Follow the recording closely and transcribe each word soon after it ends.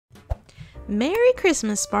Merry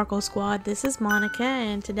Christmas, Sparkle Squad. This is Monica,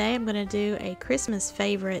 and today I'm going to do a Christmas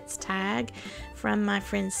favorites tag from my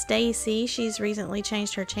friend Stacy. She's recently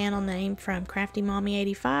changed her channel name from Crafty Mommy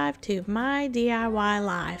 85 to My DIY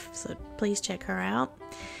Life, so please check her out.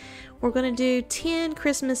 We're going to do 10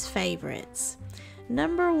 Christmas favorites.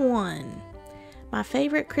 Number 1. My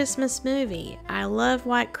favorite Christmas movie. I love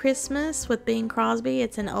White Christmas with Bing Crosby.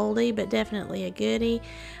 It's an oldie, but definitely a goodie.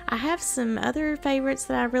 I have some other favorites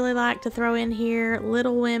that I really like to throw in here.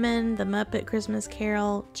 Little Women, The Muppet Christmas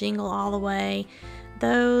Carol, Jingle All the Way.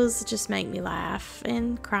 Those just make me laugh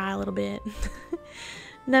and cry a little bit.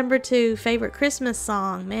 Number 2, favorite Christmas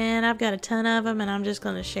song. Man, I've got a ton of them, and I'm just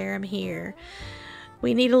going to share them here.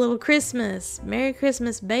 We Need a Little Christmas, Merry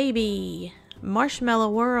Christmas Baby,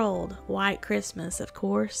 Marshmallow World, White Christmas, of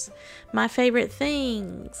course. My Favorite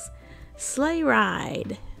Things, Sleigh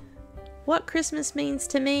Ride, What Christmas Means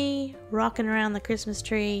to Me, Rocking Around the Christmas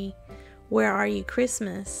Tree, Where Are You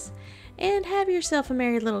Christmas, and Have Yourself a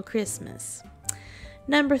Merry Little Christmas.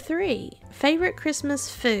 Number 3, favorite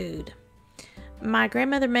Christmas food. My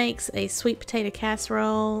grandmother makes a sweet potato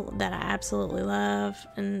casserole that I absolutely love,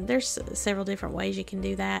 and there's several different ways you can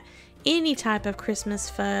do that. Any type of Christmas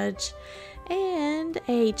fudge, and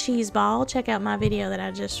a cheese ball. Check out my video that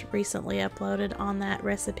I just recently uploaded on that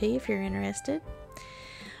recipe if you're interested.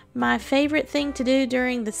 My favorite thing to do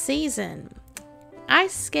during the season,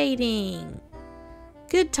 ice skating.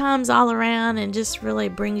 Good times all around and just really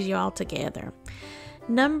brings you all together.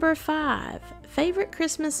 Number 5, favorite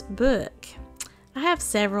Christmas book. I have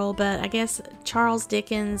several, but I guess Charles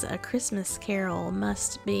Dickens' A Christmas Carol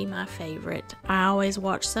must be my favorite. I always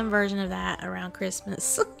watch some version of that around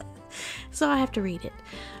Christmas. So I have to read it.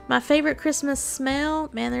 My favorite Christmas smell,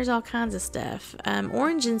 man, there's all kinds of stuff.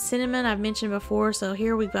 Orange and cinnamon I've mentioned before, so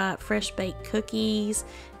here we've got fresh baked cookies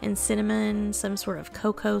and cinnamon, some sort of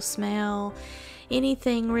cocoa smell.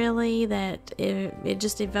 Anything really that it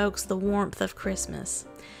just evokes the warmth of Christmas.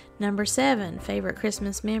 Number 7, favorite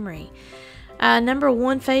Christmas memory. Number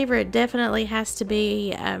 1 favorite definitely has to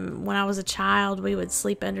be when I was a child. We would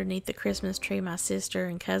sleep underneath the Christmas tree, my sister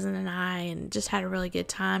and cousin and I, and just had a really good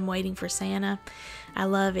time waiting for Santa. I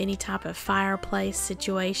love any type of fireplace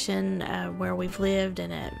situation where we've lived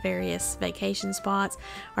and at various vacation spots.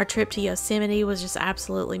 Our trip to Yosemite was just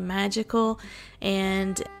absolutely magical,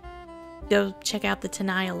 and go check out the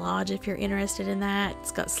Tenaya Lodge if you're interested in that.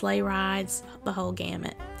 It's got sleigh rides, the whole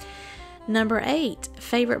gamut. Number 8,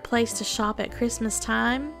 favorite place to shop at Christmas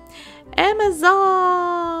time? Amazon!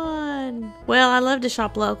 Well, I love to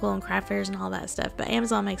shop local and craft fairs and all that stuff, but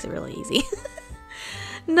Amazon makes it really easy.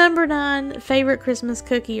 Number 9, favorite Christmas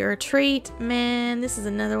cookie or treat. Man, this is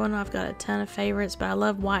another one. I've got a ton of favorites, but I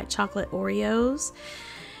love white chocolate Oreos.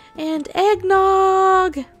 And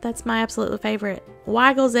eggnog! That's my absolute favorite.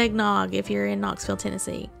 Weigel's eggnog if you're in Knoxville,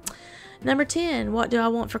 Tennessee. Number 10, what do I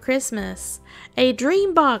want for Christmas? A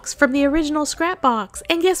dream box from the original scrap box.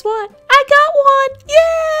 And guess what? I got one!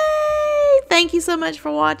 Yay! Thank you so much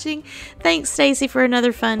for watching. Thanks, Stacy, for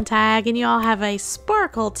another fun tag. And you all have a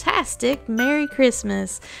sparkle-tastic Merry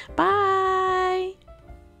Christmas. Bye!